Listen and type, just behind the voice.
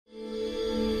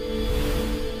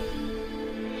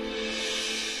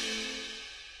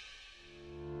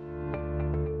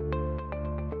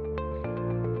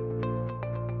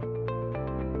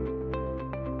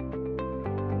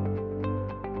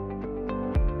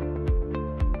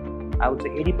I would say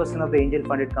 80% of the angel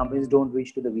funded companies don't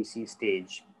reach to the VC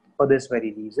stage for this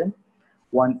very reason.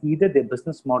 One, either their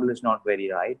business model is not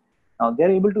very right. Now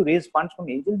they're able to raise funds from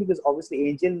angel because obviously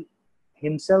angel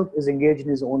himself is engaged in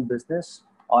his own business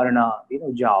or in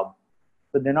a job,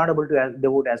 but they're not able to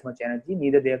devote as much energy.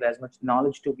 Neither they have as much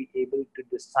knowledge to be able to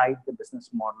decide the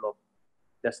business model of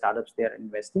the startups they are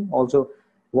investing. Also,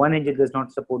 one angel does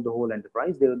not support the whole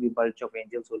enterprise. There will be a bunch of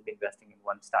angels who will be investing in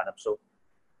one startup. So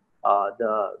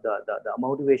the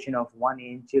motivation of one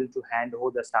angel to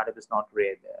handhold the startup is not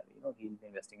rare there. He'll be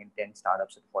investing in 10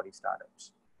 startups and 40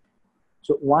 startups.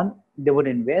 So one, they would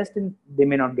invest and they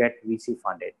may not get VC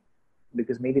funded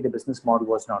because maybe the business model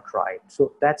was not right.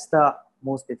 So that's the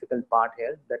most difficult part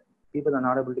here, that people are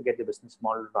not able to get the business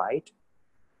model right,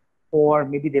 or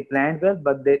maybe they planned well,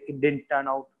 but it didn't turn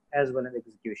out as well in the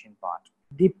execution part.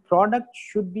 The product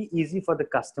should be easy for the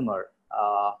customer.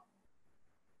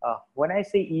 When I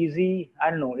say easy, I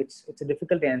don't know, it's a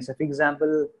difficult answer. For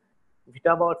example, if you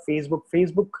talk about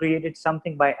Facebook created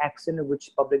something by accident which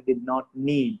public did not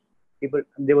need.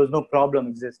 There was no problem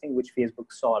existing which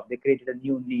Facebook solved. They created a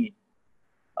new need.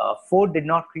 Ford did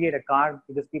not create a car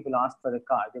because people asked for the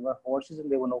car. There were horses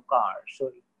and there were no cars. So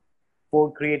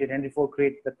Henry Ford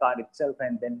created the car itself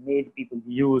and then made people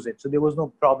use it. So there was no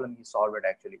problem he solved it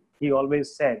actually. He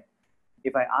always said,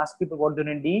 if I ask people what do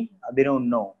they need, they don't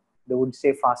know. They would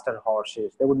say faster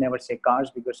horses. They would never say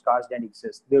cars because cars didn't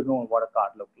exist. They don't know what a car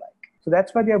looked like. So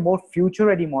that's why they are more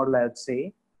future-ready model, I would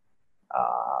say.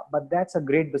 But that's a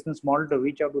great business model to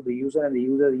reach out to the user, and the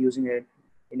user is using it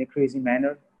in a crazy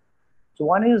manner. So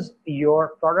one is your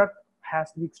product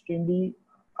has to be extremely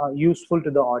useful to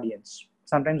the audience.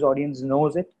 Sometimes audience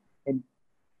knows it. In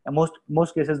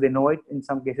most cases, they know it. In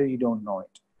some cases, you don't know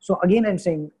it. So again, I'm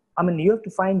saying, you have to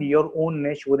find your own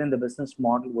niche within the business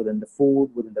model, within the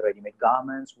food, within the ready-made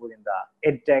garments, within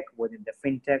the edtech, within the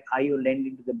fintech. Are you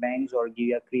lending to the banks, or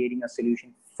you are creating a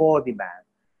solution for the bank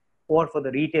or for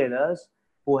the retailers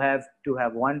who have to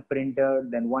have one printer,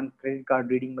 then one credit card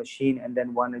reading machine, and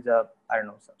then one is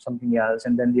something else,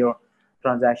 and then your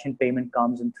transaction payment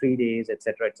comes in 3 days,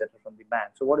 etc., from the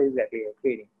bank. So what exactly you're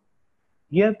creating?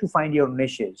 You have to find your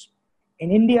niches. In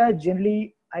India,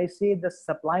 generally, I say the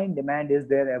supply and demand is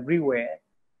there everywhere.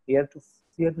 You have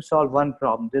to solve one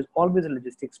problem. There's always a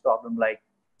logistics problem, like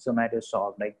Zomato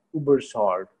solved, like Uber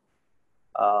solved.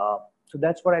 So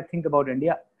that's what I think about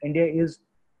India. India is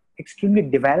extremely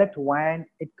developed when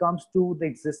it comes to the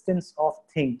existence of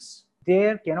things.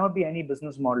 There cannot be any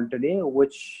business model today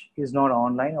which is not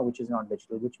online or which is not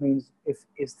digital, which means if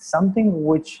it's something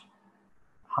which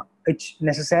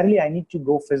necessarily I need to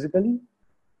go physically,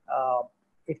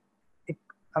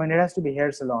 it has to be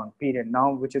hair salon, period.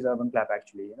 Now, which is Urban Clap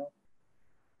actually,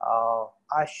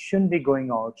 I shouldn't be going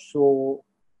out. So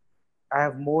I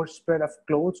have more spread of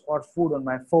clothes or food on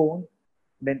my phone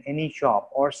than any shop,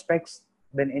 or specs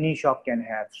than any shop can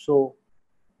have. So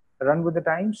run with the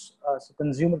times, so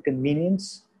consumer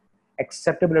convenience,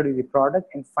 acceptability of the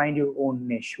product, and find your own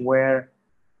niche where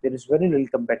there is very little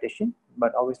competition,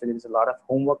 but obviously there is a lot of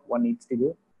homework one needs to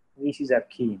do. Niches are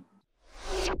key.